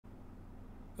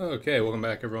Okay, welcome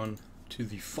back everyone to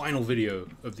the final video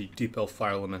of the Deep Elf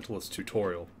Fire Elementalist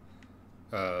tutorial.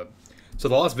 So the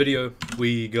last video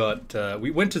we went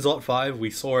to Zot 5, we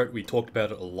saw it, we talked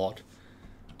about it a lot,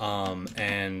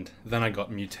 and then I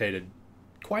got mutated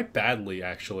quite badly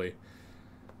actually.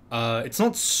 It's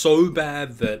not so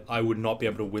bad that I would not be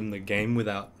able to win the game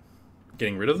without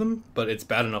getting rid of them, but it's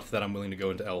bad enough that I'm willing to go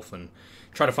into Elf and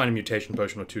try to find a mutation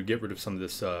potion or two, get rid of some of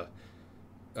this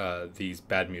these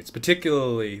bad mutes,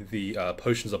 particularly the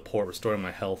potions of port restoring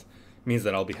my health means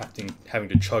that I'll be having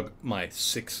to chug my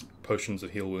 6 potions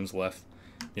of heal wounds left.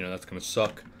 You know, that's gonna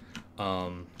suck.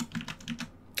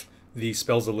 The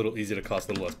spells are a little easier to cast,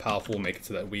 a little less powerful, make it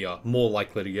so that we are more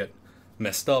likely to get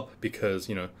messed up because,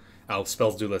 you know, our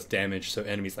spells do less damage, so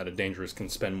enemies that are dangerous can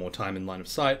spend more time in line of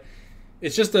sight.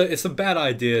 It's just it's a bad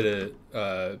idea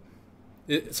to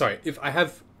sorry, if I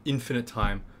have infinite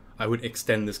time, I would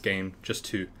extend this game just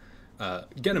to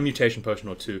get a mutation potion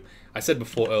or two. I said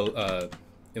before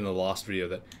in the last video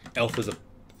that Elf is a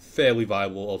fairly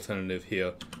viable alternative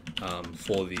here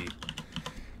for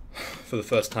the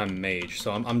first time Mage.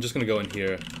 So I'm just going to go in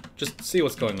here, just see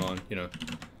what's going on, you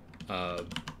know.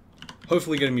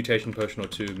 Hopefully get a mutation potion or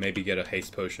two, maybe get a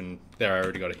haste potion. There I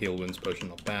already got a heal wounds potion,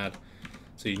 not bad.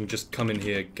 So you can just come in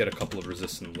here, get a couple of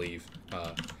resists and leave.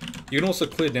 You can also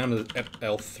clear down to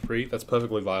L3, that's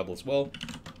perfectly viable as well.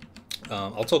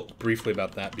 I'll talk briefly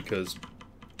about that because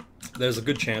there's a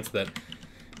good chance that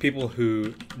people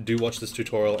who do watch this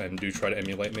tutorial and do try to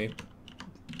emulate me,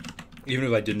 even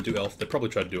if I didn't do Elf, they'd probably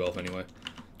try to do Elf anyway.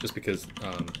 Just because,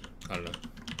 I don't know,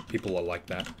 people are like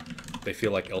that. They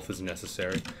feel like Elf is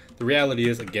necessary. The reality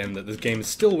is, again, that this game is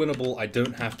still winnable. I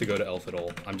don't have to go to Elf at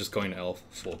all. I'm just going to Elf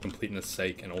for completeness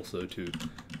sake and also to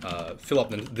fill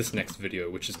up this next video,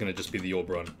 which is going to just be the Orb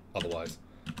run otherwise.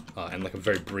 And like a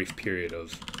very brief period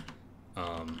of...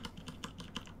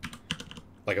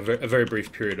 like a very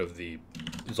brief period of the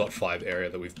Zot 5 area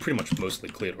that we've pretty much mostly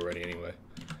cleared already anyway.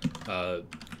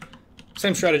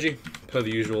 Same strategy, per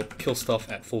the usual, kill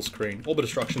stuff at full screen. Orb of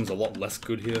Destruction's a lot less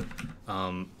good here.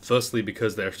 Firstly,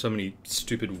 because there are so many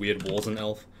stupid weird walls in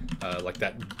Elf, like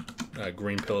that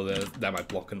green pillar there, that might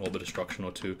block an Orb of Destruction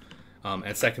or two.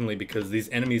 And secondly, because these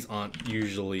enemies aren't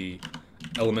usually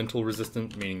elemental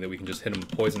resistant, meaning that we can just hit them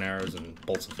with poison arrows and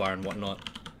bolts of fire and whatnot.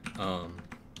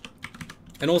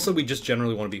 And also, we just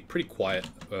generally want to be pretty quiet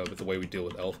with the way we deal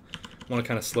with Elf. We want to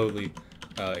kind of slowly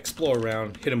explore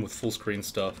around, hit them with full screen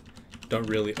stuff. Don't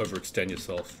really overextend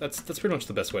yourself. That's pretty much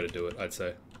the best way to do it, I'd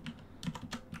say.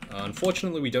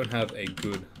 Unfortunately, we don't have a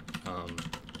good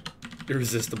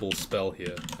irresistible spell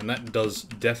here, and that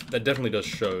definitely does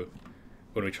show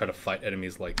when we try to fight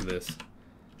enemies like this.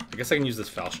 I guess I can use this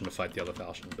falchion to fight the other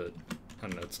falchion, but I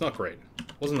don't know. It's not great.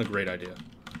 It wasn't a great idea.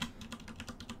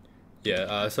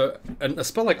 Yeah, so a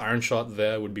spell like Iron Shot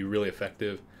there would be really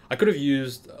effective. I could have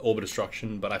used Orb of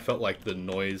Destruction, but I felt like the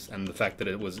noise and the fact that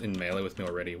it was in melee with me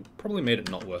already probably made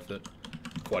it not worth it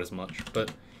quite as much.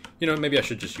 But, you know, maybe I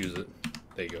should just use it.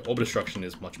 There you go. Orb of Destruction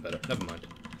is much better. Never mind.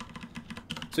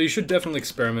 So you should definitely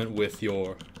experiment with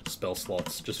your spell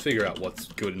slots. Just figure out what's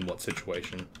good in what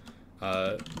situation.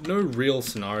 No real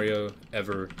scenario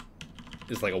ever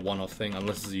is like a one-off thing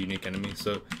unless it's a unique enemy.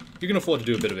 So you can afford to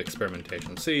do a bit of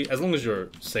experimentation. See, as long as you're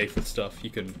safe with stuff, you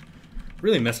can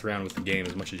really mess around with the game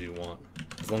as much as you want.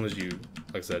 As long as you,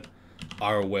 like I said,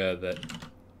 are aware that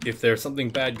if there's something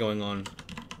bad going on,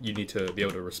 you need to be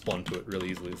able to respond to it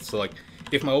really easily. So like,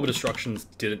 if my Orb of Destructions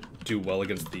didn't do well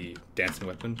against the dancing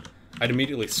weapon, I'd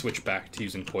immediately switch back to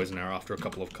using Poison Arrow after a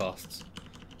couple of casts.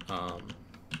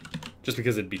 Just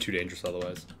because it'd be too dangerous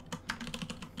otherwise.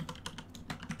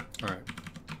 Alright.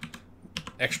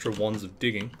 Extra wands of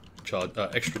digging.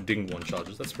 Extra digging wand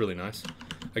charges. That's really nice.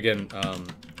 Again,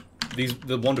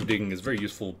 the wand of digging is very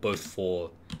useful both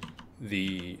for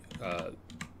the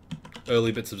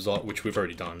early bits of Zot, which we've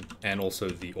already done, and also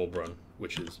the Orb run,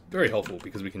 which is very helpful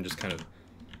because we can just kind of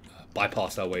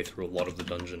bypass our way through a lot of the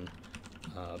dungeon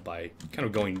by kind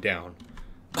of going down.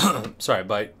 Sorry,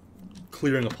 by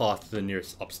clearing a path to the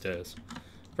nearest upstairs.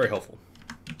 Very helpful.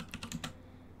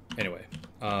 Anyway.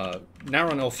 Now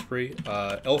we're on L3.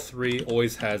 L3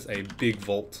 always has a big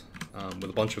vault with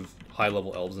a bunch of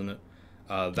high-level elves in it.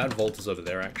 That vault is over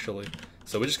there, actually.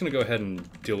 So we're just going to go ahead and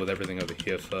deal with everything over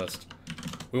here first.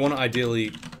 We want to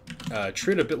ideally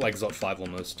treat it a bit like Zot 5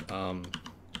 almost.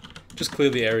 Just clear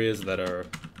the areas that are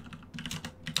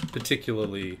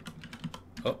particularly...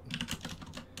 Oh,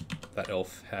 that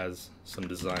elf has some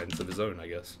designs of his own, I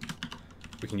guess.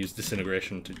 We can use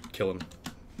Disintegration to kill him.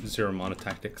 Zero mana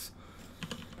tactics.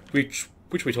 Which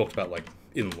we talked about, like,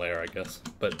 in Lair, I guess.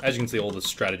 But as you can see, all the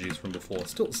strategies from before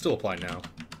still apply now.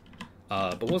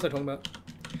 But what was I talking about?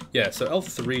 Yeah, so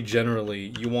L3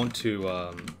 generally, you want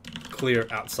to clear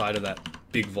outside of that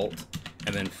big vault,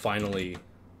 and then finally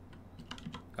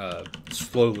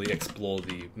slowly explore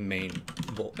the main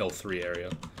L3 area.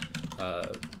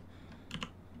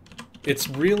 It's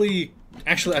really...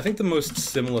 Actually, I think the most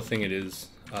similar thing it is,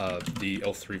 the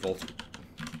L3 vault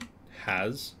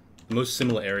has, the most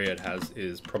similar area it has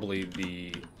is probably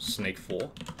the Snake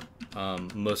 4.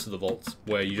 Most of the vaults,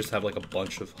 where you just have like a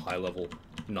bunch of high-level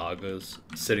Nagas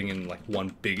sitting in like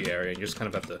one big area, and you just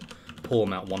kind of have to pull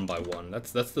them out one by one.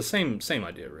 That's the same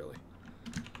idea, really.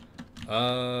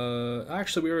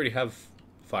 Actually, we already have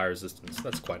fire resistance.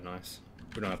 That's quite nice.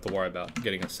 We don't have to worry about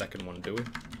getting a second one, do we?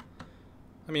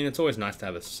 I mean, it's always nice to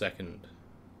have a second.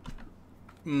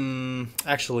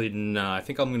 Actually, nah. I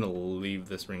think I'm gonna leave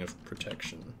this Ring of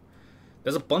Protection.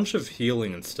 There's a bunch of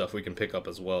healing and stuff we can pick up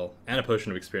as well, and a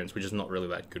Potion of Experience, which is not really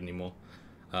that good anymore.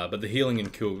 But the healing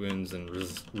and cure wounds and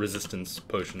resistance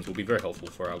potions will be very helpful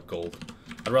for our gold.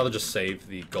 I'd rather just save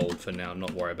the gold for now,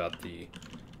 not worry about the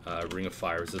Ring of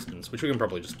Fire Resistance, which we can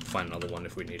probably just find another one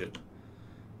if we need it.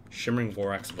 Shimmering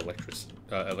Vorax of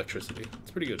Electricity.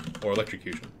 It's pretty good. Or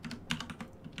Electrocution.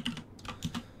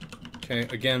 Okay,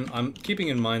 again, I'm keeping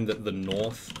in mind that the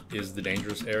north is the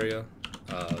dangerous area.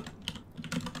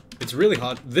 It's really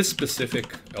hard. This specific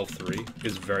L3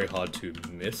 is very hard to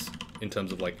miss in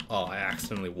terms of like, oh, I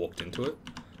accidentally walked into it.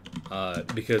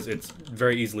 Because it's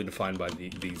very easily defined by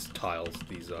these tiles,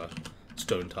 these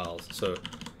stone tiles. So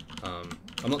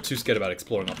I'm not too scared about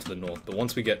exploring up to the north, but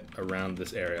once we get around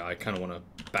this area, I kind of want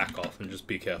to back off and just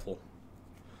be careful.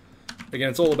 Again,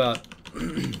 it's all about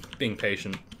being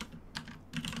patient,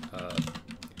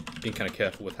 being kind of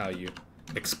careful with how you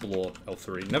explore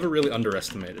L3. Never really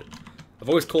underestimate it. I've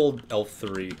always called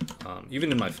L3,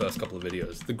 even in my first couple of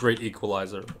videos, the great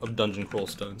equalizer of Dungeon Crawl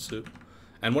Stone Soup.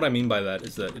 And what I mean by that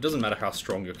is that it doesn't matter how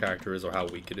strong your character is or how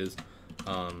weak it is.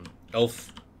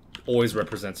 Elf always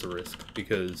represents a risk,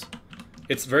 because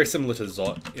it's very similar to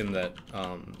Zot in that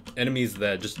enemies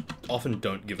there just often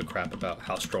don't give a crap about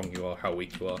how strong you are, how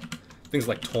weak you are. Things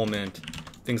like Torment,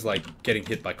 things like getting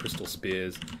hit by crystal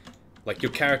spears. Like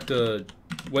your character,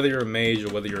 whether you're a mage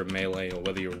or whether you're a melee or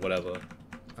whether you're whatever,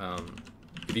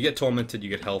 if you get tormented, you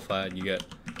get hellfire, and you get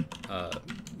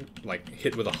like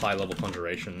hit with a high level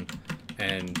conjuration,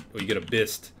 or you get a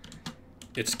bist,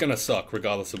 it's gonna suck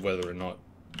regardless of whether or not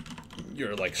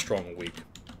you're like strong or weak.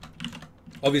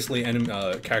 Obviously,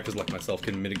 characters like myself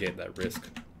can mitigate that risk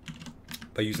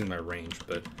by using my range,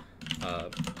 but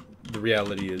the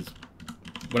reality is,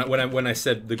 when I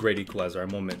said the great equalizer, I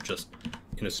more meant just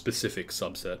in a specific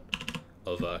subset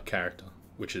of character,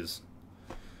 which is...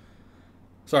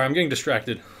 Sorry, I'm getting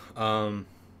distracted.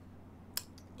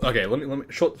 Okay, let me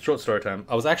short story time.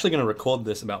 I was actually going to record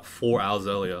this about 4 hours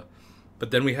earlier,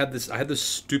 but then I had this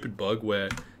stupid bug where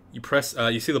you press,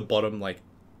 you see the bottom like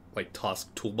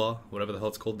task toolbar, whatever the hell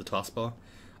it's called, the taskbar.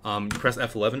 You press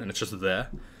F11 and it's just there.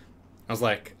 I was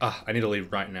like, I need to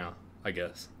leave right now, I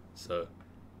guess. So,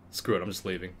 screw it, I'm just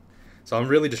leaving. So I'm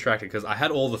really distracted because I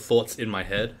had all the thoughts in my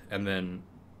head, and then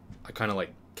I kind of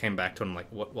like came back to it and I'm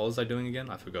like, what was I doing again?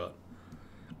 I forgot.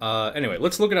 Anyway,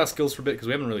 let's look at our skills for a bit, because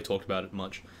we haven't really talked about it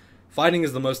much. Fighting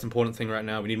is the most important thing right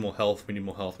now. We need more health. We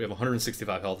have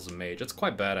 165 health as a mage. That's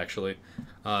quite bad, actually.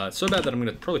 So bad that I'm going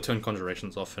to probably turn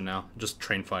conjurations off for now. Just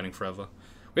train fighting forever.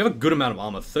 We have a good amount of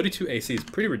armor. 32 AC is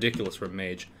pretty ridiculous for a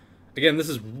mage. Again, this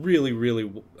is really,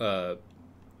 really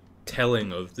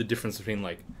telling of the difference between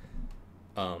like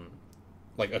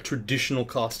a traditional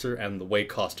caster and the way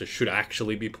casters should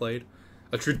actually be played.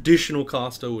 A traditional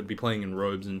caster would be playing in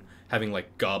robes and having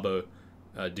like Garbo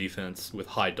defense with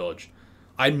high dodge.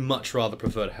 I'd much rather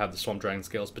prefer to have the Swamp Dragon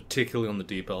scales, particularly on the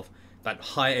Deep Elf. That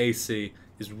high AC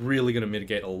is really going to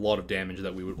mitigate a lot of damage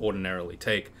that we would ordinarily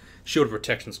take. Shield of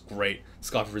Protection's great.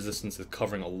 Scarf of Resistance is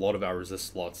covering a lot of our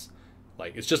resist slots.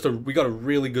 Like, it's just we got a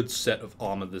really good set of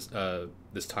armor this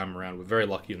time around. We're very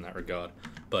lucky in that regard.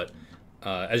 But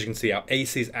as you can see, our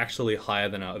AC is actually higher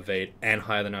than our evade and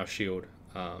higher than our shield.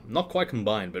 Not quite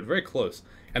combined, but very close.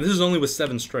 And this is only with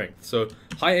 7 strength, so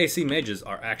high AC mages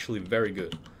are actually very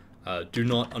good. Do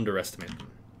not underestimate them.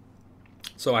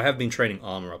 So I have been training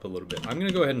armor up a little bit. I'm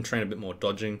going to go ahead and train a bit more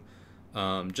dodging,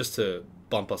 just to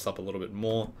bump us up a little bit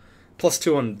more.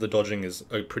 +2 on the dodging is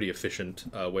a pretty efficient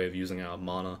way of using our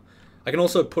mana. I can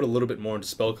also put a little bit more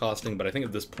into spellcasting, but I think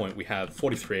at this point we have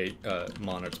 43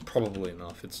 mana. It's probably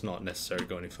enough. It's not necessary to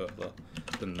go any further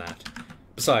than that.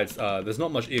 Besides, there's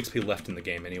not much EXP left in the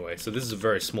game anyway, so this is a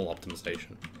very small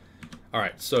optimization.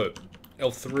 Alright, so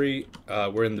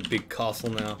L3, we're in the big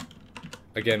castle now.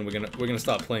 Again, we're gonna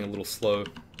start playing a little slow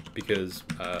because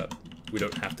we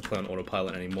don't have to play on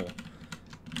autopilot anymore.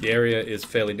 The area is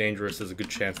fairly dangerous. There's a good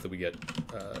chance that we get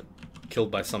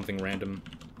killed by something random.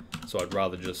 So I'd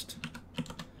rather just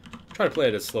try to play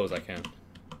it as slow as I can.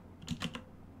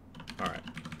 Alright.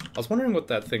 I was wondering what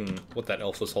that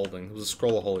elf was holding. It was a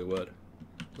scroll of holy word.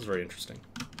 It was very interesting.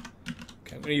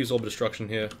 Okay, I'm going to use Orb of Destruction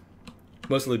here.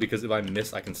 Mostly because if I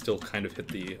miss, I can still kind of hit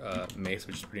the mace,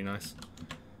 which is pretty nice.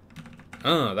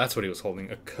 Ah, that's what he was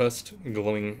holding. A cursed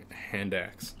glowing hand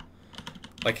axe.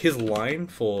 Like, his line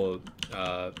for,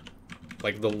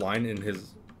 like, the line in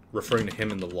his, referring to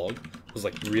him in the log, was,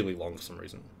 like, really long for some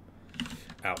reason.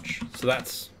 Ouch. So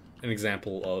that's an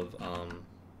example of,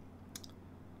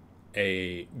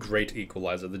 a great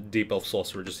equalizer. The Deep Elf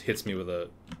Sorcerer just hits me with a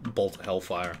bolt of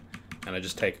Hellfire, and I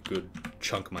just take a good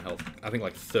chunk of my health. I think,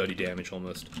 like, 30 damage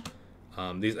almost.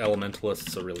 These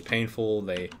Elementalists are really painful.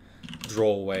 They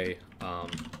draw away,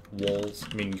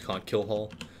 walls, meaning you can't kill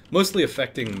Hull. Mostly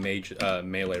affecting mage,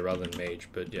 melee rather than mage,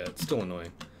 but yeah, it's still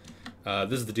annoying.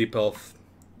 This is the Deep Elf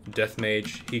Death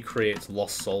Mage. He creates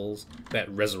lost souls that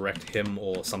resurrect him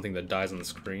or something that dies on the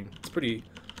screen. It's pretty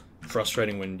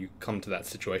frustrating when you come to that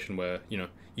situation where, you know,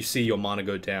 you see your mana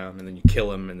go down and then you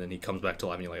kill him and then he comes back to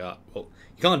life and you're like, ah, well,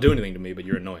 you can't do anything to me, but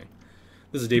you're annoying.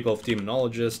 This is a Deep Elf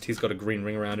Demonologist. He's got a green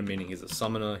ring around him, meaning he's a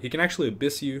summoner. He can actually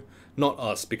abyss you. Not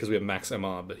us, because we have max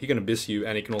MR, but he can abyss you,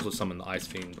 and he can also summon the Ice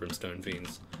Fiend, Brimstone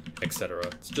Fiends, etc.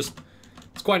 It's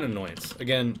quite an annoyance.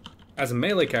 Again, as a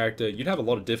melee character, you'd have a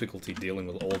lot of difficulty dealing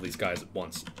with all these guys at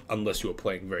once, unless you were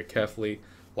playing very carefully,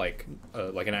 like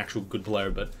an actual good player,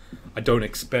 but I don't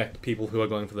expect people who are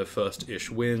going for their first-ish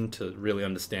win to really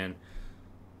understand,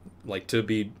 like, to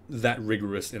be that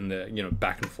rigorous in the, you know,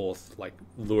 back and forth, like,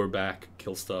 lure back,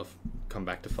 kill stuff, come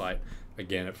back to fight,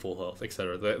 again at full health,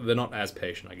 etc. They're not as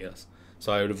patient, I guess.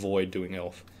 So I would avoid doing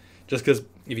elf. Just because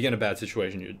if you get in a bad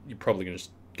situation, you're probably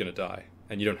gonna die,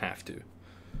 and you don't have to.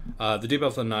 The Deep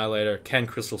Elf Annihilator can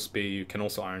Crystal Spear you, can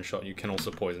also Iron Shot you, can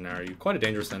also Poison Arrow you. Quite a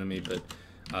dangerous enemy, but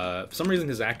for some reason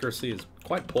his accuracy is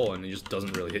quite poor, and he just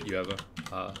doesn't really hit you ever.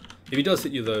 If he does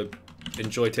hit you, though,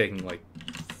 enjoy taking, like,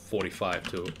 45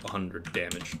 to 100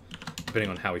 damage, depending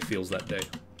on how he feels that day.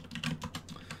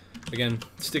 Again,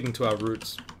 sticking to our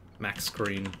roots, max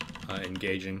screen,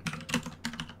 engaging.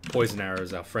 Poison Arrow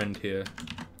is our friend here.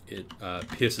 It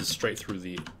pierces straight through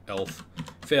the elf.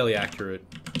 Fairly accurate.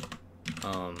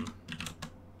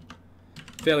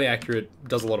 Fairly accurate,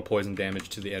 does a lot of poison damage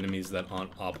to the enemies that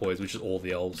aren't Arpoise, which is all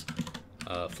the elves.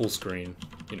 Full screen,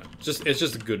 you know, it's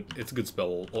just a good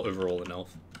spell overall in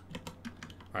elf.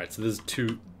 Alright, so there's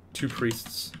two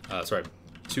priests,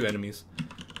 two enemies.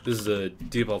 This is a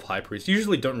Deep Elf High Priest. You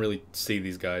usually don't really see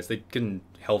these guys. They can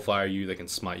Hellfire you, they can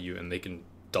smite you, and they can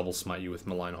double smite you with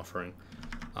Malign Offering.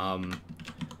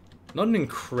 Not an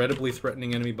incredibly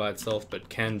threatening enemy by itself, but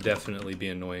can definitely be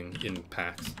annoying in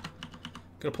packs.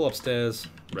 Gonna pull upstairs,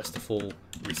 rest the full,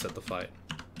 reset the fight,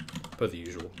 per the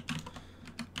usual.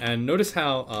 And notice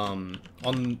how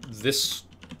on this,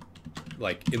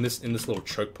 like in this little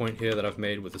choke point here that I've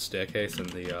made with the staircase and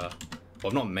the well,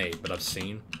 I've not made, but I've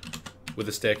seen with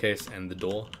the staircase and the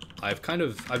door. I've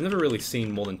never really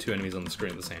seen more than 2 enemies on the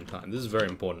screen at the same time. This is very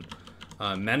important.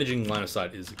 Managing line of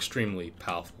sight is extremely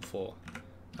powerful for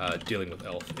dealing with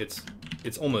elf.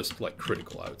 It's almost like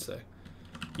critical, I would say.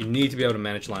 You need to be able to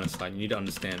manage line of sight. You need to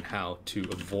understand how to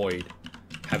avoid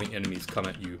having enemies come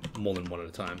at you more than one at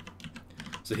a time.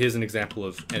 So here's an example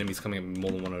of enemies coming at me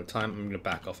more than one at a time. I'm going to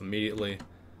back off immediately.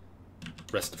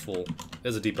 Rest to full.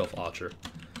 There's a Deep Elf Archer.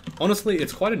 Honestly,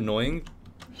 it's quite annoying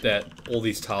that all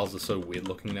these tiles are so weird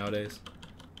looking nowadays.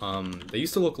 They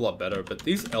used to look a lot better, but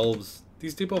these elves,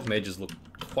 these Deep Elf Mages look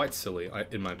quite silly,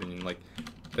 in my opinion. Like,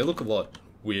 they look a lot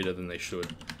weirder than they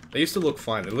should. They used to look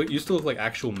fine. They used to look like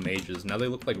actual mages. Now they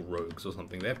look like rogues or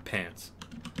something. They have pants.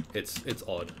 It's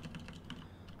odd.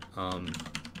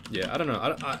 Yeah, I don't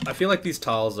know. I feel like these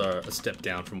tiles are a step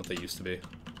down from what they used to be.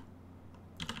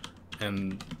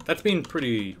 And that's been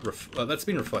pretty... that's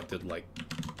been reflected, like,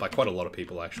 by quite a lot of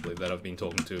people, actually, that I've been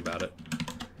talking to about it.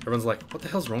 Everyone's like, what the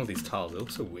hell's wrong with these tiles? They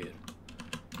look so weird.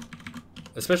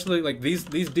 Especially, like, these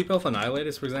Deep Elf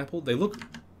Annihilators, for example, they look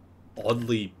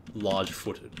oddly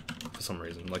large-footed for some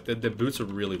reason. Like, their boots are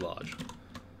really large.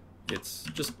 It's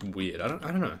just weird. I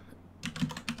don't know.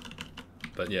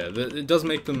 But yeah, it does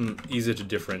make them easier to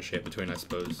differentiate between, I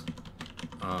suppose.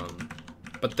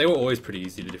 But they were always pretty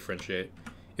easy to differentiate.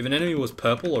 If an enemy was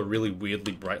purple or really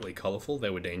weirdly brightly colorful, they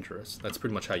were dangerous. That's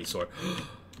pretty much how you saw it.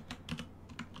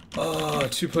 Oh,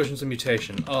 2 potions of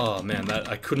mutation. Oh man, that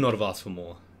I could not have asked for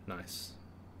more. Nice.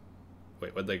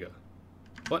 Wait, where'd they go?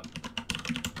 What?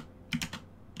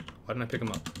 Why didn't I pick them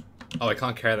up? Oh, I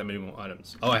can't carry that many more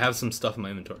items. Oh, I have some stuff in my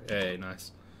inventory. Hey,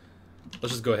 nice.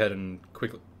 Let's just go ahead and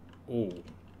quickly... Ooh.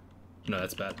 No,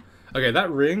 that's bad. Okay,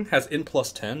 that ring has int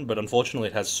plus 10, but unfortunately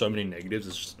it has so many negatives,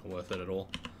 it's just not worth it at all.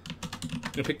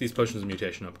 I'm gonna pick these potions of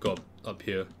mutation up, go up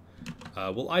here.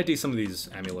 We'll ID some of these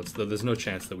amulets, though there's no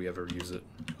chance that we ever use it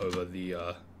over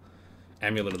the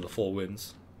Amulet of the Four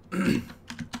Winds.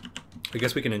 I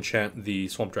guess we can enchant the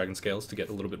Swamp Dragon Scales to get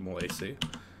a little bit more AC.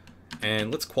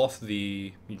 And let's quaff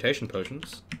the mutation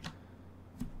potions.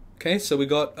 Okay, so we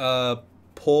got a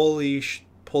poorly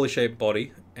shaped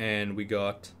body, and we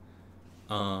got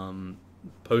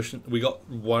potion. We got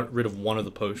rid of one of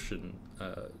the potion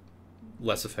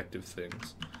less effective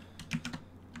things.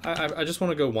 I just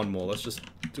want to go one more. Let's just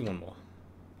do one more.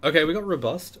 Okay, we got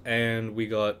robust, and we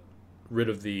got rid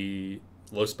of the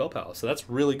low spell power, so that's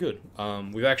really good.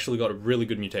 We've actually got a really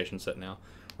good mutation set now.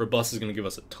 Robust is going to give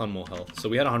us a ton more health. So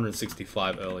we had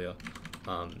 165 earlier,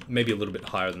 maybe a little bit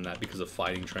higher than that because of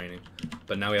fighting training,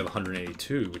 but now we have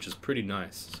 182, which is pretty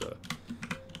nice. So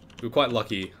we were quite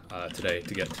lucky today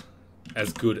to get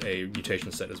as good a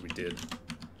mutation set as we did.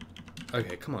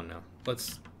 Okay, come on now.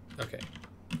 Let's. Okay.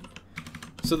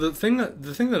 So the thing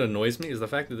that annoys me is the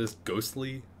fact that this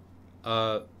ghostly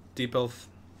Deep Elf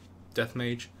Death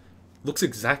Mage looks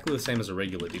exactly the same as a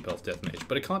regular Deep Elf Death Mage,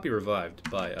 but it can't be revived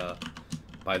by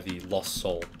the Lost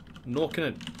Soul, nor can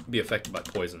it be affected by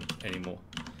poison anymore.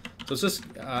 So it's just,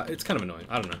 it's kind of annoying.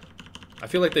 I don't know. I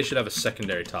feel like they should have a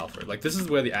secondary tile for it. Like, this is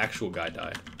where the actual guy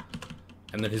died,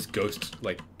 and then his ghost,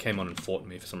 like, came on and fought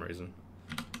me for some reason.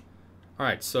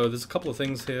 Alright, so there's a couple of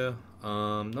things here.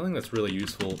 Nothing that's really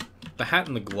useful. The hat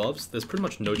and the gloves, there's pretty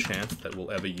much no chance that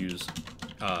we'll ever use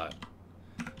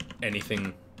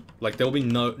anything. Like, there will be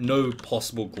no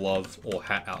possible glove or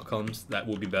hat outcomes that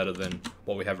will be better than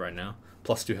what we have right now.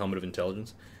 +2 Helmet of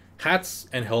Intelligence. Hats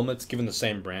and helmets, given the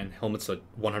same brand, helmets are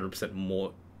 100%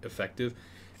 more effective,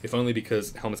 if only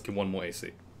because helmets give 1 more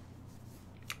AC.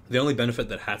 The only benefit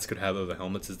that hats could have over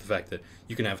helmets is the fact that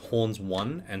you can have horns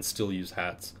 1 and still use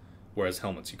hats, whereas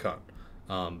helmets you can't.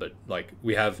 But, like,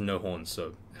 we have no horns,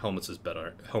 so helmet is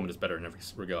better in every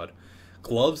regard.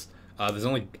 Gloves, there's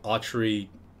only archery,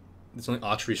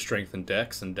 strength, and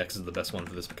dex is the best one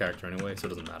for this character anyway, so it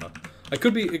doesn't matter. It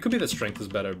could be that strength is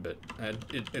better, but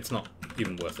it's not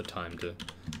even worth the time to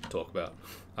talk about.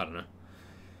 I don't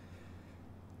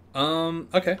know.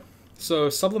 Okay, so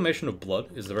Sublimation of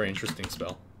Blood is a very interesting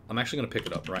spell. I'm actually going to pick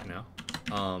it up right now.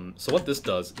 So what this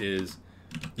does is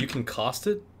you can cast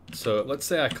it. So let's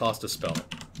say I cast a spell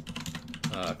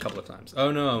a couple of times.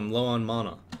 Oh no, I'm low on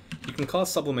mana. You can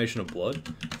cast Sublimation of Blood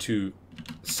to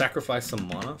sacrifice some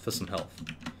mana for some health.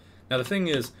 Now the thing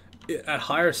is, at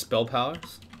higher spell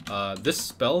powers, this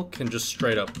spell can just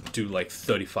straight up do like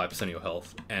 35% of your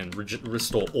health and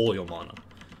restore all your mana.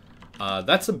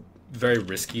 That's a very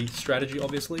risky strategy,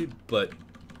 obviously, but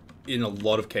in a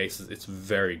lot of cases it's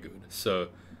very good. So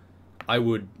I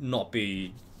would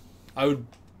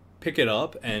pick it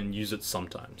up and use it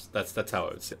sometimes. That's how I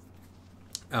would say.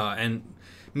 And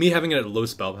me having it at low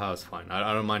spell power is fine.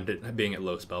 I don't mind it being at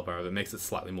low spell power if it makes it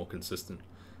slightly more consistent.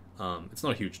 It's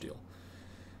not a huge deal.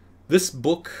 This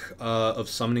book of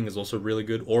summoning is also really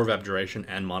good. Aura of Abjuration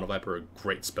and Mana Viper are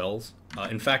great spells.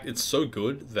 In fact, it's so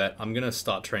good that I'm going to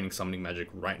start training summoning magic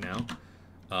right now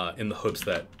in the hopes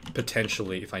that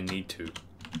potentially, if I need to...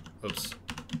 Oops.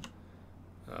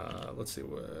 Let's see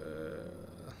where...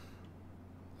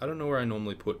 I don't know where I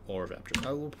normally put Aura of Abjuration.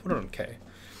 I will put it on K.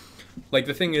 Like,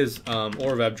 the thing is,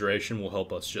 Aura of Abjuration will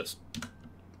help us just,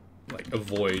 like,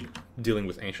 avoid dealing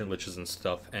with Ancient Liches and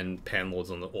stuff and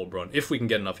Panlords on the Orbron, if we can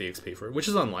get enough EXP for it, which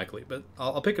is unlikely, but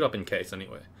I'll pick it up in case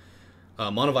anyway.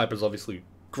 Mana Viper is obviously a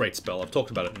great spell. I've talked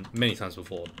about it many times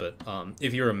before, but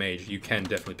if you're a mage, you can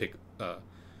definitely pick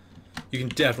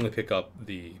up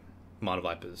the Mana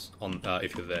Vipers on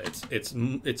if you're there.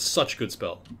 It's such a good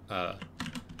spell.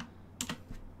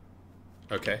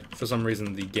 Okay, for some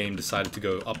reason the game decided to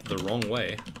go up the wrong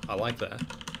way. I like that.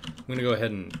 I'm going to go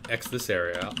ahead and X this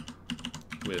area out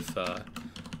with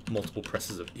multiple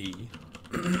presses of E.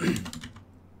 And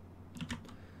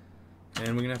we're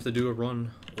going to have to do a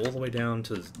run all the way down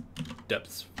to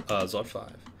depths Zot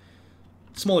 5.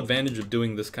 Small advantage of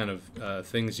doing this kind of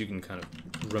things, you can kind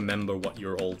of remember what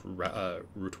your old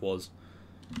route was.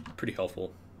 Pretty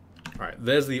helpful. Alright,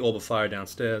 there's the Orb of Fire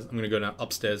downstairs. I'm going to go down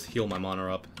upstairs, heal my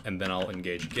mana up, and then I'll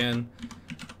engage again.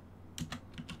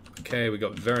 Okay, we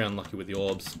got very unlucky with the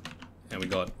orbs, and we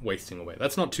got Wasting Away.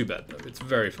 That's not too bad, though. It's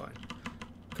very fine.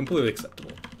 Completely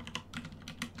acceptable.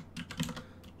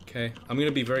 Okay, I'm going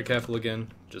to be very careful again.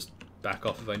 Just back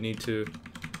off if I need to.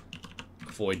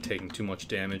 Avoid taking too much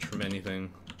damage from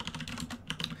anything.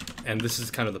 And this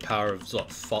is kind of the power of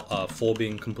Zot 4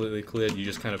 being completely cleared. You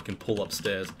just kind of can pull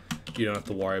upstairs. You don't have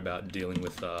to worry about dealing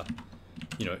with,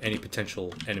 you know, any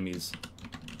potential enemies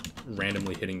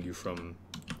randomly hitting you from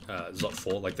Zot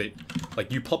 4.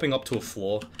 Like you popping up to a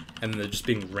floor and then there just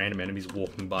being random enemies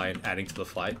walking by and adding to the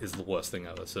fight is the worst thing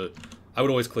ever. So I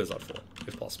would always clear Zot 4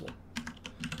 if possible.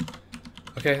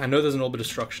 Okay, I know there's an orb of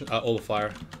destruction, orb of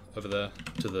fire over there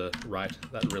to the right.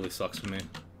 That really sucks for me.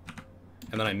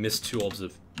 And then I missed 2 orbs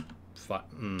of fire.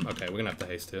 Okay, we're gonna have to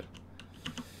haste here.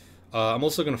 I'm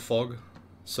also gonna fog.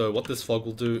 So what this fog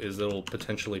will do is it'll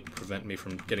potentially prevent me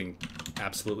from getting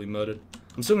absolutely murdered.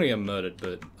 I'm still gonna get murdered,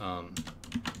 but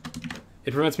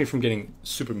it prevents me from getting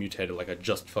super mutated like I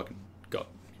just fucking got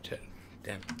mutated.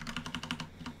 Damn.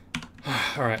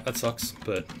 Alright, that sucks,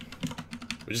 but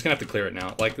we're just gonna have to clear it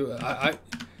now. Like,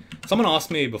 someone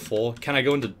asked me before, can I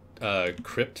go into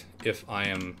Crypt if I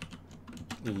am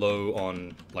low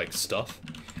on, like, stuff?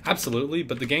 Absolutely,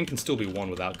 but the game can still be won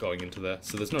without going into there,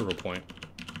 so there's no real point.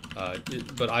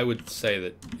 But I would say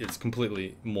that it's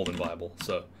completely more than viable,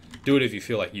 so do it if you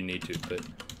feel like you need to, but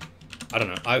I don't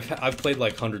know. I've played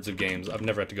like hundreds of games. I've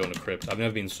never had to go into Crypt. I've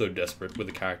never been so desperate with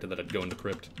a character that I'd go into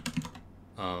Crypt.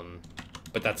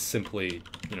 But that's simply,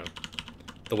 you know,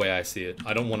 the way I see it.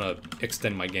 I don't want to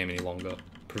extend my game any longer.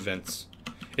 Prevents.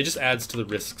 It just adds to the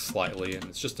risk slightly, and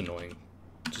it's just annoying,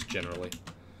 just generally.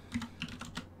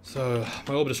 So,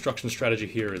 my orb destruction strategy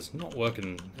here is not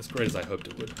working as great as I hoped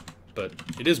it would, but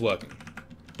it is working.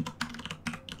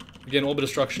 Again, orb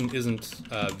destruction isn't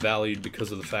valued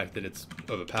because of the fact that it's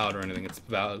overpowered or anything. It's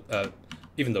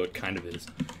even though it kind of is.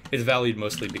 It's valued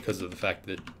mostly because of the fact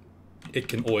that it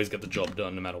can always get the job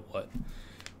done no matter what.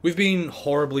 We've been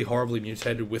horribly, horribly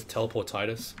mutated with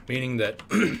teleportitis, meaning that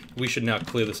we should now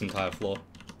clear this entire floor.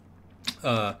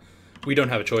 We don't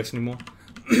have a choice anymore.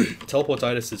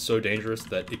 Teleportitis is so dangerous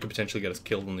that it could potentially get us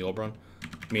killed on the orb run,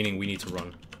 meaning we need to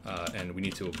run, and we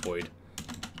need to avoid...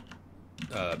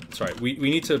 sorry, we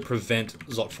need to prevent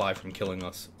Zot 5 from killing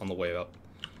us on the way up.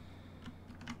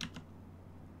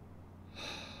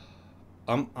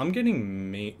 I'm getting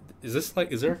me... Is this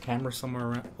like... Is there a camera somewhere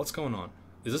around? What's going on?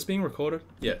 Is this being recorded?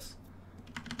 Yes.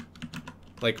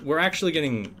 Like, we're actually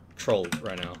getting trolled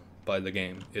right now by the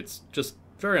game. It's just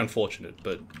very unfortunate,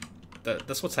 but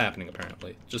that's what's happening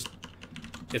apparently. Just...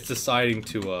 It's deciding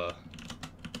to,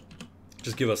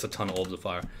 just give us a ton of orbs of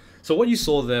fire. So what you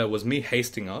saw there was me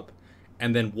hasting up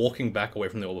and then walking back away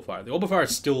from the orb of fire. The orb of fire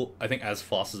is still, I think, as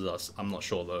fast as us. I'm not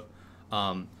sure, though.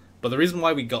 But the reason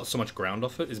why we got so much ground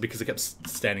off it is because it kept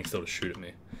standing still to shoot at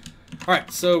me.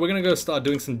 Alright, so we're going to go start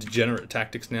doing some degenerate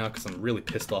tactics now, because I'm really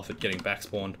pissed off at getting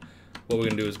backspawned. What we're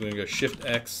going to do is we're going to go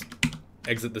Shift-X,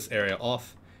 exit this area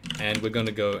off, and we're going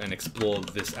to go and explore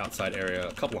this outside area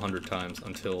a couple hundred times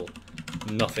until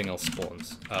nothing else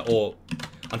spawns. Or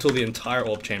until the entire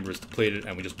orb chamber is depleted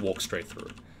and we just walk straight through.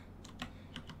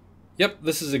 Yep,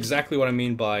 this is exactly what I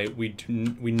mean by we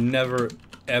never,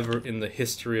 ever in the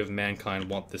history of mankind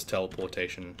want this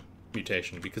teleportation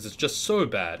mutation, because it's just so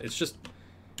bad. It's just...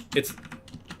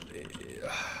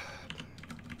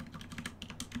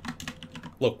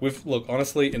 Look,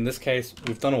 honestly, in this case,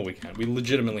 we've done all we can. We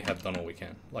legitimately have done all we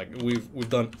can. Like, we've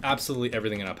done absolutely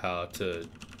everything in our power to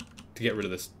get rid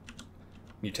of this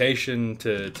mutation,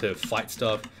 to fight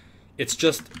stuff. It's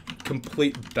just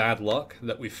complete bad luck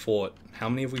that we fought. How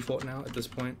many have we fought now at this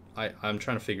point? I'm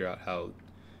trying to figure out how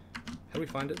do we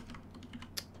find it?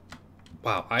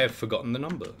 Wow, I have forgotten the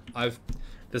number.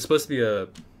 There's supposed to be a...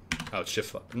 Oh, it's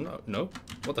shift... No.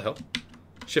 What the hell?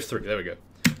 Shift 3, there we go.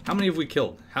 How many have we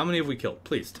killed? How many have we killed?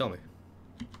 Please, tell me.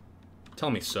 Tell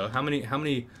me, sir. How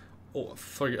many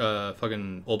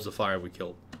fucking orbs of fire have we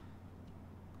killed?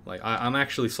 Like, I'm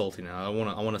actually salty now. I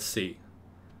wanna see.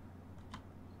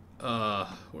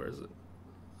 Where is it?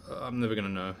 I'm never gonna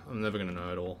know. I'm never gonna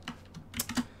know at all.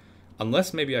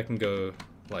 Unless maybe I can go,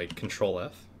 like, Control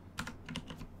F.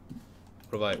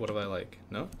 What have I, like...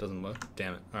 No? Doesn't work?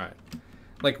 Damn it. Alright.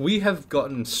 Like, we have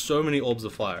gotten so many orbs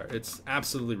of fire. It's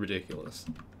absolutely ridiculous.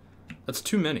 That's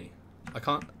too many. I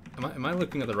can't... Am I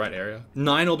looking at the right area?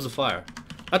 9 orbs of fire.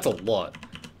 That's a lot.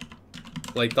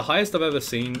 Like, the highest I've ever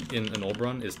seen in an orb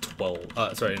run is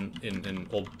 12. Sorry, in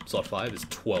Orb Slot 5 is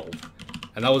 12.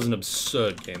 And that was an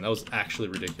absurd game. That was actually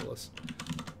ridiculous.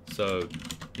 So,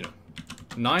 you know,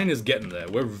 9 is getting there.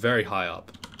 We're very high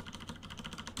up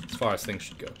as far as things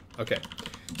should go. Okay.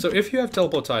 So if you have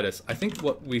teleportitis, I think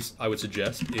what I would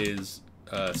suggest is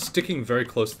sticking very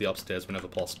close to the upstairs whenever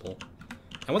possible.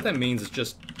 And what that means is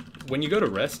just, when you go to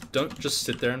rest, don't just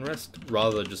sit there and rest,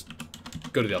 rather just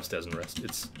go to the upstairs and rest.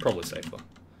 It's probably safer.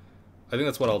 I think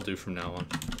that's what I'll do from now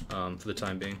on, for the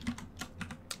time being.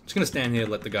 Just gonna stand here,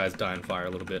 let the guys die in fire a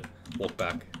little bit, walk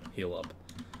back, heal up.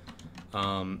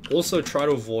 Also try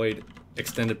to avoid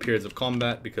extended periods of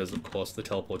combat because, of course, the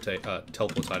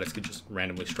teleportitis could just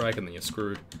randomly strike and then you're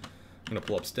screwed. I'm gonna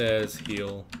pull upstairs,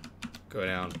 heal, go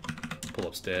down, pull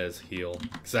upstairs, heal.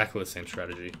 Exactly the same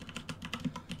strategy.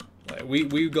 Like,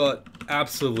 we got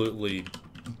absolutely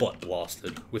butt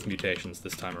blasted with mutations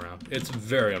this time around. It's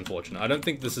very unfortunate. I don't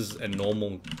think this is a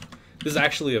normal... This is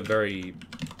actually a very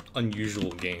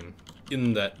unusual game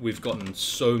in that we've gotten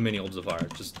so many orbs of fire.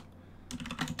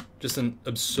 Just an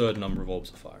absurd number of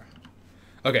orbs of fire.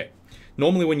 Okay,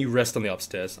 normally when you rest on the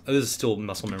upstairs, this is still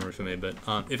muscle memory for me, but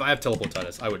if I have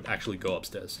teleportitis, I would actually go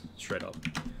upstairs, straight up.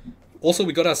 Also,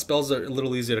 we got our spells that are a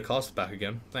little easier to cast back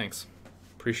again. Thanks.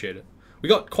 Appreciate it. We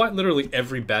got quite literally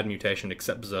every bad mutation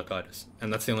except Berserkitis,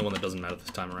 and that's the only one that doesn't matter this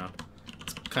time around.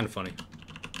 It's kind of funny.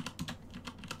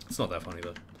 It's not that funny,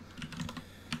 though.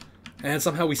 And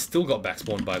somehow we still got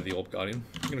backspawned by the Orb Guardian.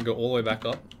 I'm gonna go all the way back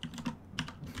up.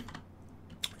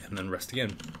 And then rest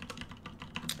again.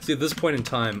 See, at this point in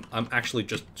time, I'm actually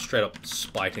just straight up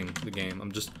spiting the game.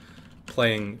 I'm just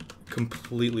playing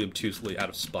completely obtusely out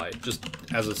of spite, just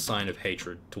as a sign of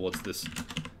hatred towards this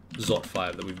Zot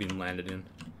 5 that we've been landed in.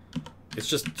 It's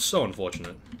just so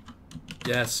unfortunate.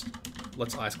 Yes,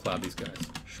 let's Ice Cloud these guys.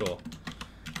 Sure.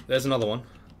 There's another one.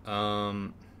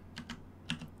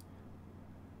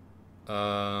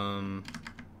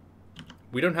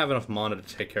 We don't have enough mana to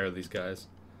take care of these guys.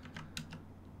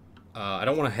 I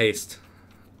don't want to haste.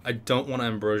 I don't want to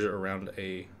ambrosia around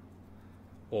a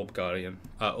Orb Guardian.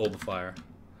 Orb of Fire.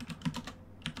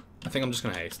 I think I'm just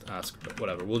gonna haste. Screw it.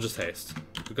 Whatever. We'll just haste.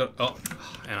 We got. Oh,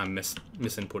 and I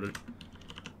misinputted.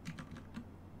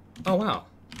 Oh wow.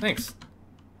 Thanks.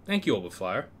 Thank you, Orb of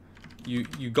Fire.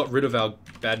 You got rid of our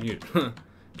bad mute.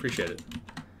 Appreciate it.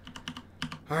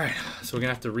 Alright, so we're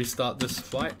gonna have to restart this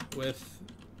fight with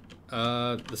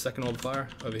the second Orb of Fire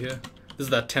over here. This is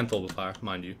that 10th Orb of Fire,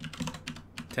 mind you.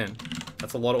 10.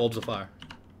 That's a lot of Orbs of Fire.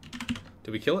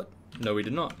 Did we kill it? No, we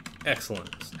did not. Excellent.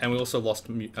 And we also lost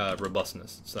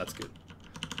robustness, so that's good.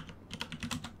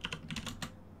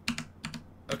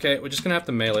 Okay, we're just gonna have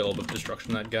to melee Orb of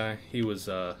Destruction that guy. He was,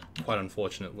 quite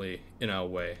unfortunately, in our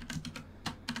way.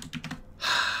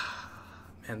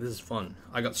 Man, this is fun.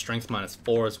 I got strength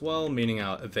 -4 as well, meaning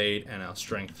our evade and our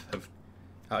strength have...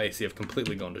 Our AC have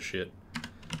completely gone to shit.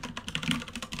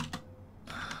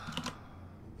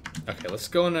 Okay, let's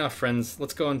go into our friends...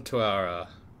 Let's go into our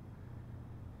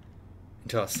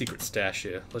secret stash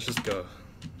here. Let's just go.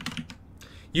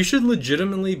 You should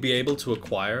legitimately be able to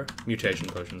acquire mutation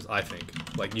potions, I think.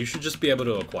 Like, you should just be able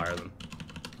to acquire them.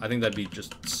 I think that'd be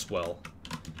just swell.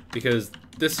 Because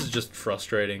this is just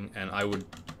frustrating, and I would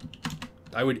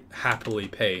happily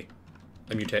pay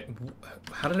a mutate.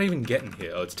 How did I even get in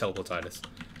here? Oh, it's teleportitis.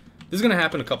 This is gonna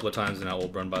happen a couple of times in our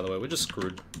orb run, by the way. We're just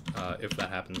screwed if that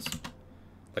happens.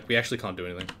 Like, we actually can't do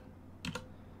anything.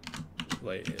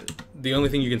 Like, the only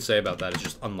thing you can say about that is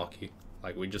just unlucky.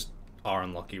 Like, we just are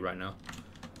unlucky right now.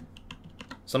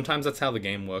 Sometimes that's how the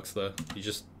game works, though. You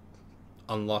just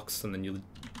unlocks, and then you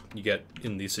get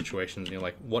in these situations, and you're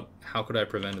like, what? How could I have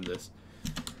prevented this?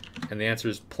 And the answer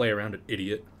is play around it,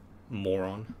 idiot.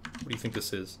 Moron. What do you think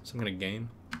this is? Some kind of game?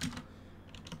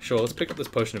 Sure, let's pick up this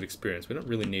potion of experience. We don't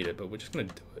really need it, but we're just gonna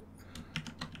do it.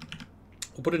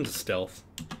 We'll put it into stealth.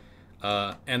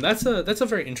 And that's a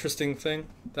very interesting thing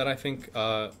that I think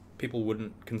people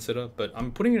wouldn't consider, but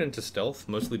I'm putting it into stealth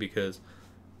mostly because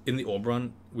in the orb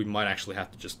run, we might actually have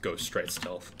to just go straight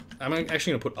stealth. I'm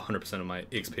actually going to put 100% of my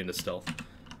EXP into stealth.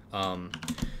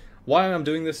 Why I'm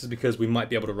doing this is because we might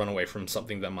be able to run away from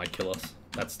something that might kill us.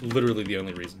 That's literally the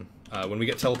only reason. When we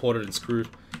get teleported and screwed,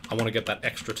 I want to get that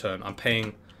extra turn. I'm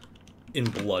paying in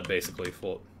blood, basically,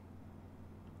 for...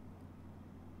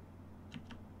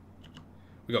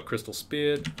 We got Crystal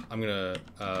Speared. I'm going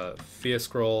to Fear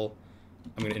Scroll.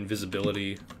 I'm going to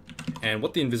Invisibility. And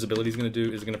what the Invisibility is going to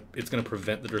do is it's going to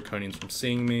prevent the Draconians from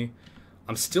seeing me.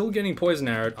 I'm still getting Poison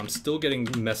Arrowed. I'm still getting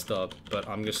messed up, but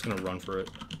I'm just going to run for it.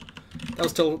 That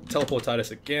was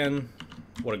Teleportitis again.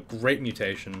 What a great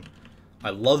mutation. I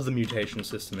love the mutation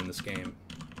system in this game.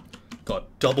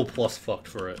 Got double plus fucked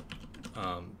for it.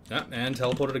 Yeah, and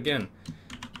teleported again.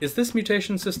 Is this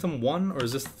mutation system 1 or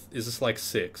is this like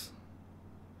 6?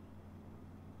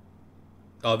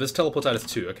 Oh, this Teleportitis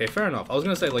 2. Okay, fair enough. I was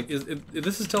gonna say, like, if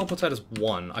this is Teleportitis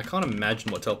 1, I can't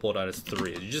imagine what Teleportitis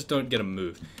 3 is. You just don't get a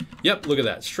move. Yep, look at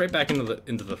that. Straight back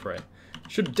into the fray.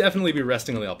 Should definitely be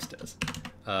resting on the upstairs.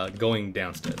 Going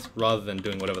downstairs, rather than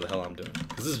doing whatever the hell I'm doing.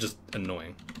 Because this is just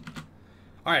annoying.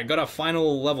 Alright, got our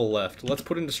final level left. Let's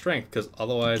put into strength, because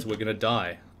otherwise we're gonna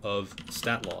die of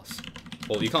stat loss.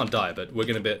 Well, you can't die, but we're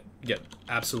gonna get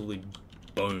absolutely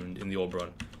boned in the orb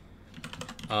run.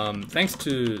 Thanks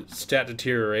to stat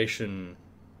deterioration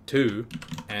 2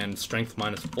 and strength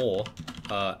 -4,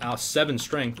 our 7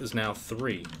 strength is now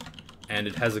 3. And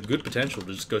it has a good potential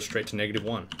to just go straight to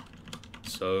 -1.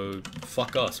 So,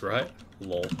 fuck us, right?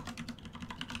 Lol.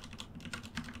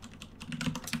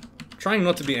 Trying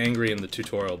not to be angry in the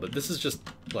tutorial, but this is just,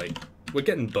 like, we're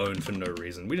getting boned for no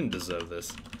reason. We didn't deserve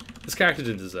this. This character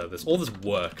didn't deserve this. All this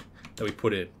work that we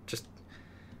put in just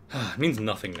means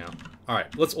nothing now.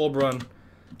 Alright, let's orb run.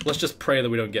 Let's just pray that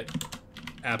we don't get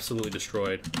absolutely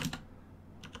destroyed.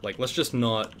 Like, let's just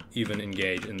not even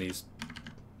engage in these.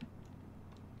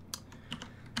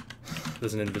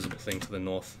 There's an invisible thing to the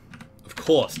north.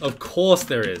 Of course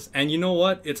there is. And you know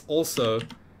what? It's also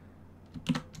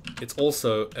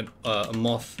a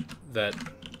moth that,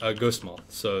 a ghost moth.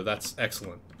 So that's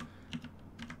excellent.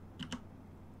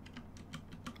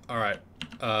 Alright,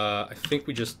 I think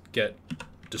we just get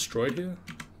destroyed here.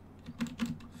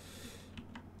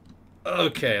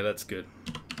 Okay, that's good.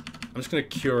 I'm just gonna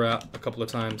cure out a couple of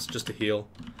times just to heal.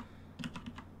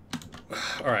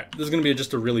 Alright, this is gonna be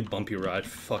just a really bumpy ride.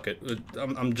 Fuck it.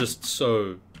 I'm just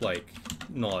so, like,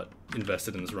 not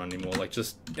invested in this run anymore. Like,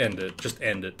 just end it. Just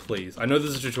end it, please. I know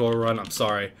this is a tutorial run. I'm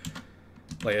sorry.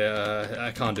 Like,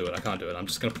 I can't do it. I can't do it. I'm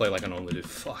just gonna play like I normally do.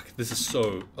 Fuck. This is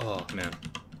so... Oh, man.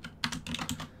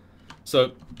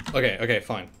 So, okay,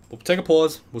 fine. We'll take a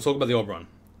pause. We'll talk about the orb run.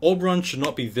 Orb run should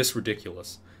not be this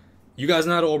ridiculous. You guys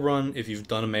know how to orb run if you've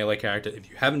done a melee character. If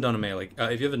you haven't done a melee...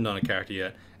 if you haven't done a character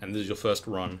yet, and this is your first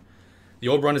run, the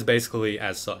orb run is basically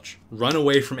as such. Run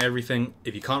away from everything.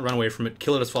 If you can't run away from it,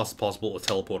 kill it as fast as possible or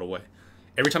teleport away.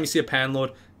 Every time you see a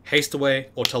panlord, haste away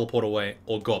or teleport away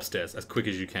or go upstairs as quick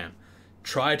as you can.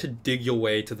 Try to dig your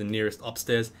way to the nearest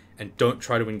upstairs and don't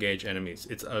try to engage enemies.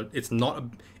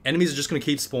 Enemies are just going to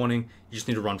keep spawning. You just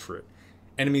need to run for it.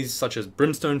 Enemies such as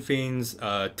brimstone fiends,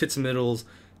 titsamiddles,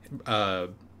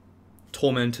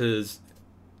 tormentors,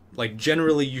 like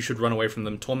generally you should run away from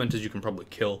them. Tormentors you can probably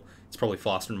kill. It's probably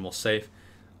faster and more safe.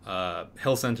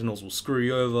 Hell Sentinels will screw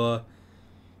you over.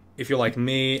 If you're like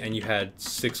me and you had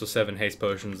 6 or 7 haste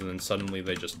potions and then suddenly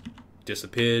they just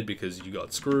disappeared because you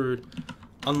got screwed,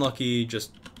 unlucky,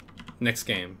 just next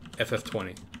game,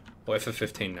 FF20 or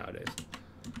FF15 nowadays.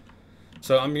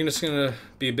 So I'm just gonna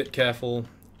be a bit careful.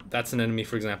 That's an enemy,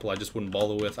 for example, I just wouldn't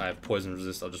bother with. I have poison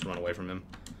resist, I'll just run away from him.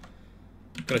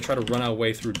 Gonna try to run our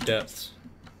way through depths.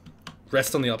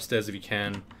 Rest on the upstairs if you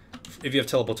can. If you have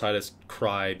teleportitis,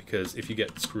 cry, because if you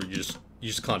get screwed, you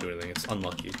just can't do anything. It's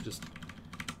unlucky.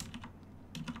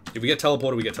 If we get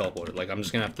teleported, we get teleported. Like, I'm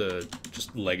just gonna have to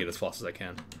just leg it as fast as I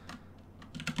can.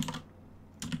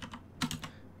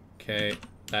 Okay,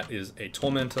 that is a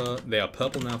Tormentor. They are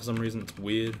purple now for some reason. It's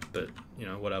weird, but, you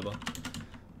know, whatever.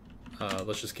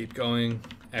 Let's just keep going.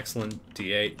 Excellent.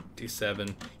 D8,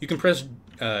 D7. You can press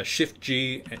Shift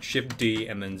G and Shift D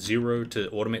and then 0 to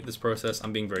automate this process.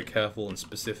 I'm being very careful and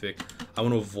specific. I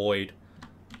want to avoid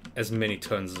as many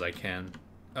turns as I can.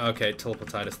 Okay,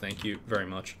 teleportitis, thank you very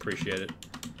much. Appreciate it.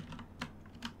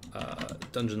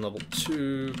 Dungeon level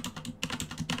 2.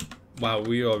 Wow,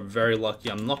 we are very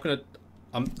lucky.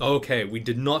 Okay, we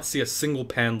did not see a single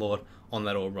panlord on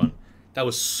that orb run. That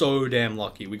was so damn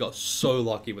lucky. We got so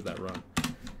lucky with that run.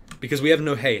 Because we have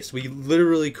no haste. We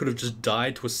literally could have just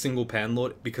died to a single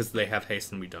panlord because they have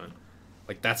haste and we don't.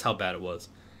 Like, that's how bad it was.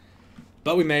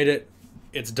 But we made it.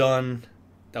 It's done.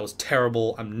 That was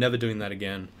terrible. I'm never doing that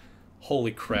again.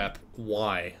 Holy crap.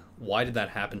 Why? Why did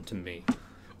that happen to me?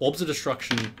 Orbs of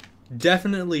Destruction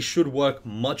definitely should work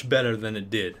much better than it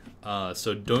did.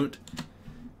 So don't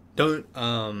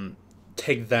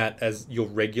take that as your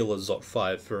regular Zot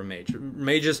 5 for a mage.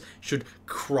 Mages should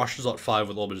crush Zot 5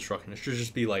 with Orb of Destruction. It should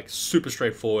just be like super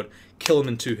straightforward, kill them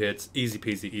in 2 hits, easy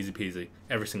peasy,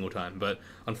 every single time. But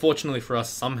unfortunately for us,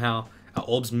 somehow our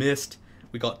orbs missed.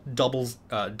 We got double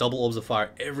orbs of fire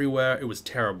everywhere. It was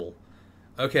terrible.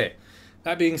 Okay,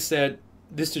 that being said,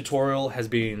 this tutorial has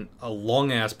been a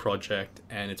long-ass project,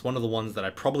 and it's one of the ones that I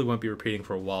probably won't be repeating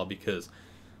for a while because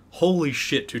holy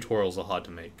shit, tutorials are hard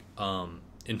to make.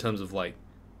 In terms of, like,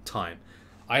 time.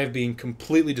 I have been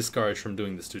completely discouraged from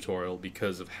doing this tutorial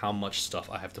because of how much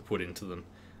stuff I have to put into them.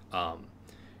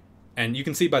 And you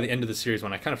can see by the end of the series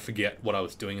when I kind of forget what I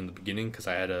was doing in the beginning because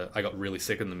I got really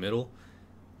sick in the middle.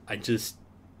 And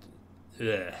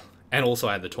also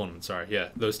I had the tournament, sorry. Yeah,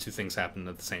 those two things happened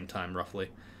at the same time,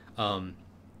 roughly. Yeah,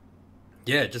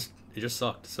 it just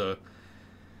sucked. So,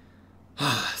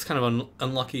 it's kind of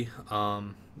unlucky.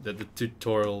 That the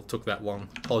tutorial took that long.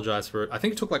 Apologize for it. I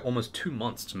think it took like almost 2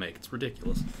 months to make. It's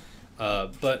ridiculous.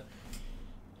 But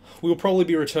we will probably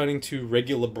be returning to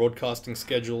regular broadcasting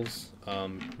schedules.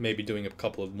 Maybe doing a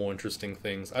couple of more interesting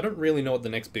things. I don't really know what the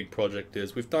next big project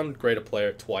is. We've done Greater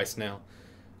Player twice now.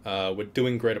 We're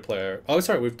doing Greater Player. Oh,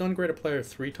 sorry, we've done Greater Player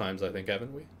 3 times, I think,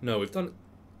 haven't we? No, we've done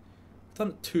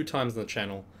it 2 times on the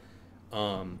channel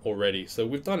already. So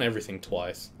we've done everything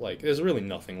twice. Like, there's really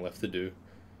nothing left to do.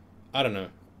 I don't know.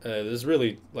 There's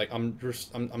really, like, I'm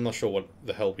not sure what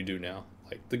the hell we do now.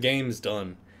 Like, the game's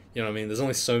done. You know what I mean? There's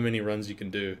only so many runs you can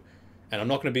do. And I'm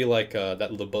not going to be like that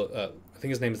I think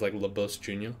his name is like Labos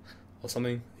Jr. or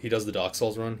something. He does the Dark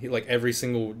Souls run. He, like, every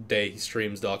single day he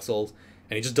streams Dark Souls.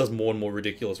 And he just does more and more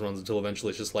ridiculous runs until eventually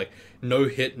it's just like no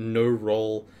hit, no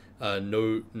roll,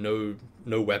 no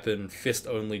weapon, fist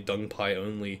only, dung pie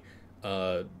only,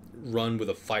 run with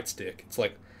a fight stick. It's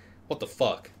like, what the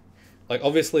fuck? Like,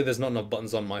 obviously there's not enough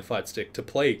buttons on my fight stick to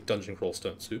play Dungeon Crawl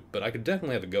Stone Soup, but I could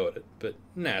definitely have a go at it. But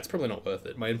nah, it's probably not worth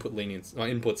it. My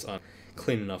inputs aren't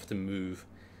clean enough to move.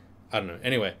 I don't know.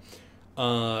 Anyway,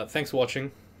 thanks for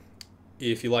watching.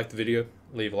 If you liked the video,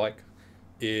 leave a like.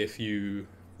 If you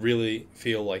really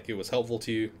feel like it was helpful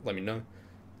to you, let me know.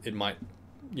 It might,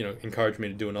 encourage me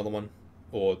to do another one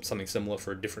or something similar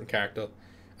for a different character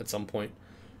at some point.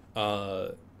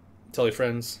 Tell your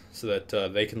friends so that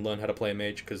they can learn how to play a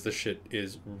mage, because this shit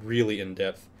is really in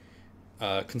depth.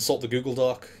 Consult the Google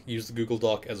Doc. Use the Google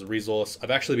Doc as a resource.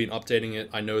 I've actually been updating it.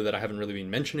 I know that I haven't really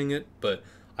been mentioning it, but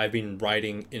I've been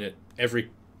writing in it every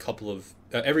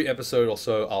episode or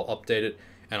so. I'll update it,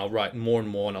 and I'll write more and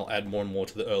more, and I'll add more and more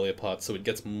to the earlier parts, so it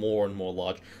gets more and more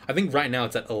large. I think right now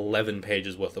it's at 11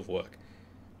 pages worth of work.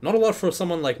 Not a lot for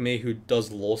someone like me who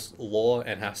does law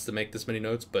and has to make this many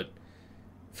notes, but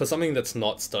for something that's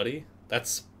not study,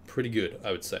 that's pretty good,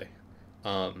 I would say.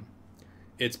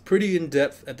 It's pretty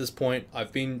in-depth at this point.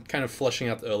 I've been kind of fleshing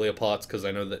out the earlier parts, because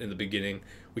I know that in the beginning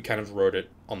we kind of wrote it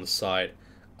on the side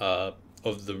of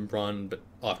the run, but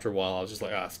after a while I was just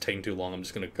like, it's taking too long, I'm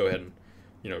just going to go ahead and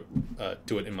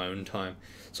do it in my own time.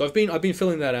 So I've been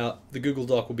filling that out. The Google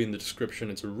Doc will be in the description.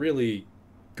 It's a really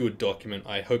good document.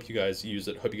 I hope you guys use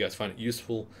it. Hope you guys find it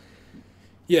useful.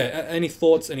 Yeah, any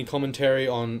thoughts, any commentary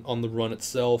on the run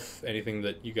itself, anything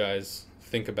that you guys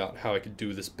think about how I could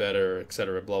do this better,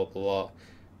 etc., blah, blah, blah.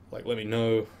 Like, let me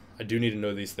know. I do need to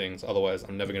know these things. Otherwise,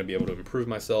 I'm never going to be able to improve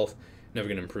myself, never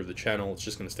going to improve the channel. It's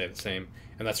just going to stay the same.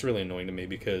 And that's really annoying to me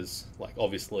because, like,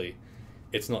 obviously,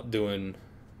 it's not doing...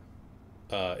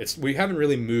 we haven't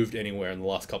really moved anywhere in the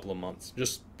last couple of months,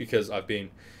 just because I've been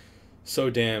so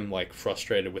damn, like,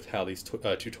 frustrated with how these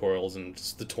tutorials and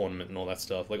just the tournament and all that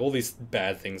stuff, like, all these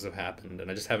bad things have happened, and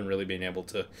I just haven't really been able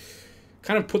to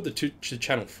kind of put the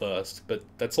channel first. But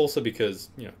that's also because,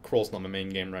 Crawl's not my main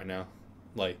game right now.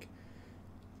 Like,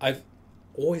 I've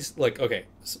always, like, okay,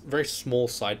 very small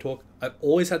side talk, I've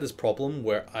always had this problem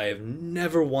where I have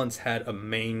never once had a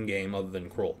main game other than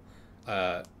Crawl.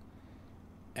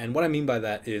 And what I mean by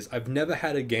that is I've never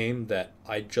had a game that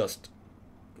I just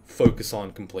focus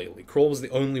on completely. Crawl was the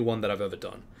only one that I've ever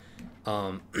done.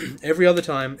 Every other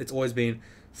time, it's always been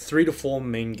 3 to 4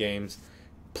 main games,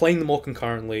 playing them all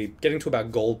concurrently, getting to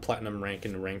about gold, platinum rank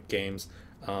in ranked games.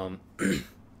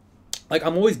 Like,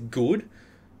 I'm always good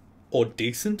or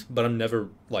decent, but I'm never,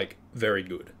 like, very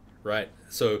good, right?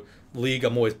 So, League,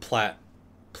 I'm always plat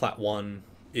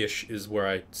 1-ish is where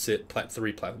I sit. Plat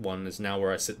 3, plat 1 is now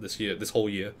where I sit this whole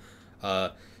year.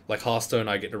 Like Hearthstone,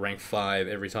 I get to rank 5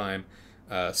 every time.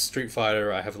 Street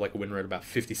Fighter, I have like a win rate about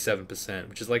 57%,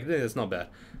 which is like, it's not bad.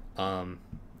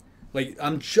 Like,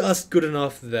 I'm just good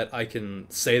enough that I can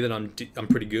say that I'm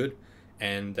pretty good,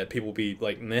 and that people will be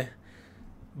like, meh.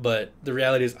 But the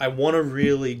reality is, I want to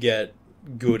really get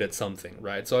good at something,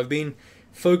 right? So I've been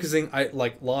focusing.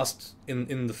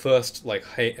 In the first like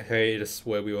hiatus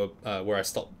where we were where I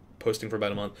stopped posting for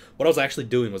about a month. What I was actually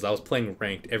doing was I was playing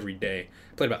ranked every day.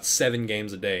 I played about 7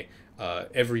 games a day,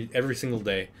 every single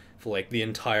day for like the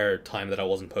entire time that I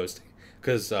wasn't posting,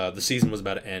 because the season was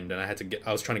about to end and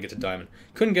I was trying to get to Diamond.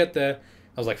 Couldn't get there.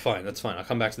 I was like, fine, that's fine. I'll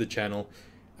come back to the channel.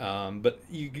 But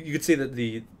you could see that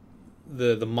the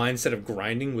mindset of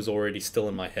grinding was already still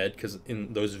in my head, because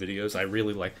in those videos I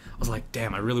was like,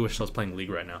 damn, I really wish I was playing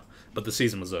League right now. But the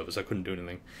season was over, so I couldn't do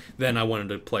anything. Then I wanted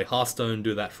to play Hearthstone,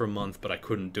 do that for a month, but I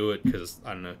couldn't do it because,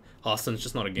 I don't know, Hearthstone's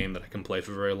just not a game that I can play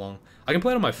for very long. I can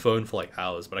play it on my phone for like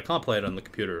hours, but I can't play it on the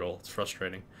computer at all. It's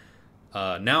frustrating.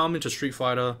 Now I'm into Street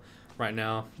Fighter right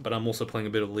now, but I'm also playing a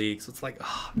bit of League, so it's like,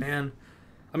 man.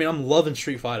 I mean, I'm loving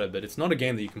Street Fighter, but it's not a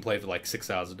game that you can play for like 6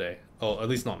 hours a day. Or at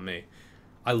least not me.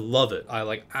 I love it. I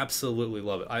like absolutely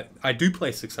love it. I do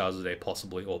play 6 hours a day,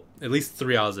 possibly, or at least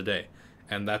 3 hours a day,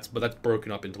 and that's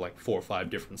broken up into like 4 or 5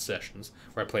 different sessions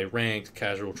where I play ranked,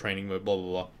 casual, training mode, blah blah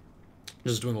blah.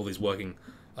 Just doing all these working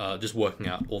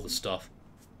out all the stuff.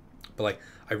 But like,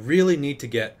 I really need to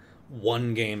get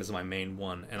one game as my main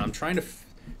one, and I'm trying to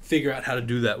figure out how to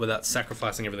do that without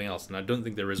sacrificing everything else, and I don't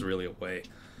think there is really a way.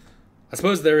 I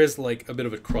suppose there is like a bit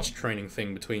of a cross-training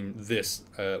thing between this,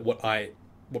 what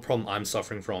problem I'm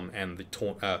suffering from, and the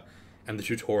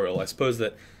tutorial. I suppose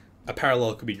that a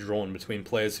parallel could be drawn between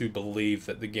players who believe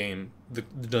that the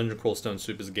Dungeon Crawl Stone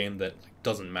Soup is a game that like,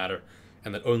 doesn't matter,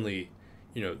 and that only,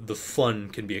 the fun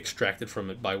can be extracted from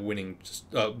it by winning,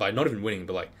 by not even winning,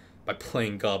 but like by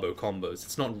playing Garbo combos.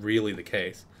 It's not really the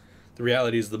case. The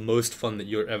reality is the most fun that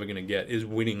you're ever going to get is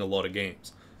winning a lot of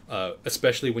games,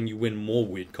 especially when you win more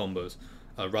weird combos,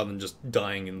 rather than just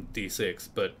dying in D6.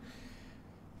 But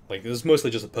like, this is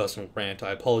mostly just a personal rant.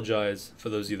 I apologize for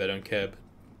those of you that don't care, but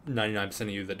 99% of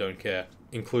you that don't care,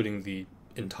 including the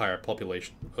entire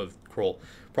population of Crawl,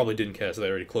 probably didn't care, so they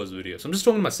already closed the video. So I'm just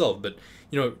talking to myself, but,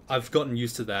 I've gotten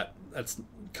used to that. That's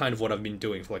kind of what I've been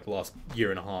doing for like the last year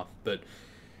and a half. But,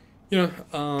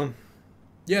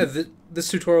 yeah, this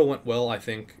tutorial went well, I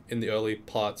think, in the early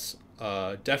parts.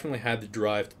 Definitely had the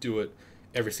drive to do it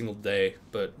every single day,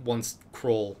 but once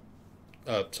the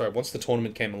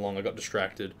tournament came along, I got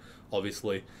distracted,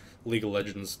 obviously. League of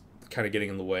Legends kind of getting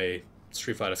in the way,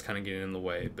 Street Fighter's kind of getting in the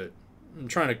way, but I'm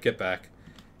trying to get back.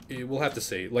 We'll have to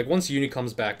see. Like, once Uni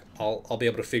comes back, I'll be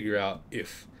able to figure out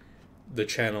if the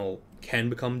channel can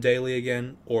become daily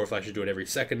again, or if I should do it every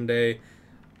second day,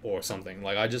 or something.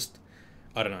 Like, I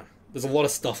don't know. There's a lot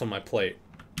of stuff on my plate,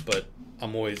 but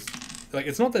I'm always... Like,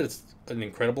 it's not that it's an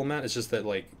incredible amount, it's just that,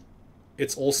 like,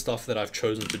 it's all stuff that I've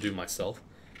chosen to do myself,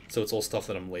 so it's all stuff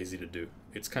that I'm lazy to do.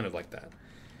 It's kind of like that.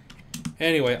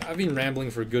 Anyway, I've been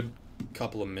rambling for a good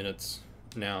couple of minutes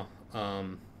now.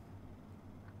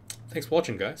 Thanks for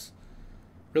watching, guys.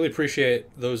 Really appreciate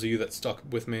those of you that stuck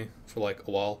with me for, like,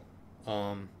 a while.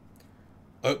 I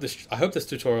hope this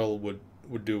tutorial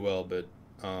would do well, but,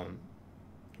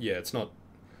 yeah, it's not...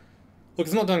 Look,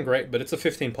 it's not done great, but it's a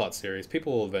 15-part series.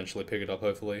 People will eventually pick it up,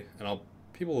 hopefully, and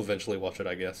people will eventually watch it,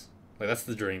 I guess. Like, that's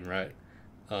the dream, right?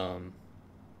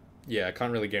 Yeah, I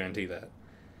can't really guarantee that.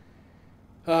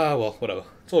 Well, whatever.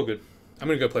 It's all good. I'm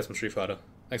gonna go play some Street Fighter.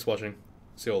 Thanks for watching.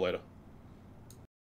 See you all later.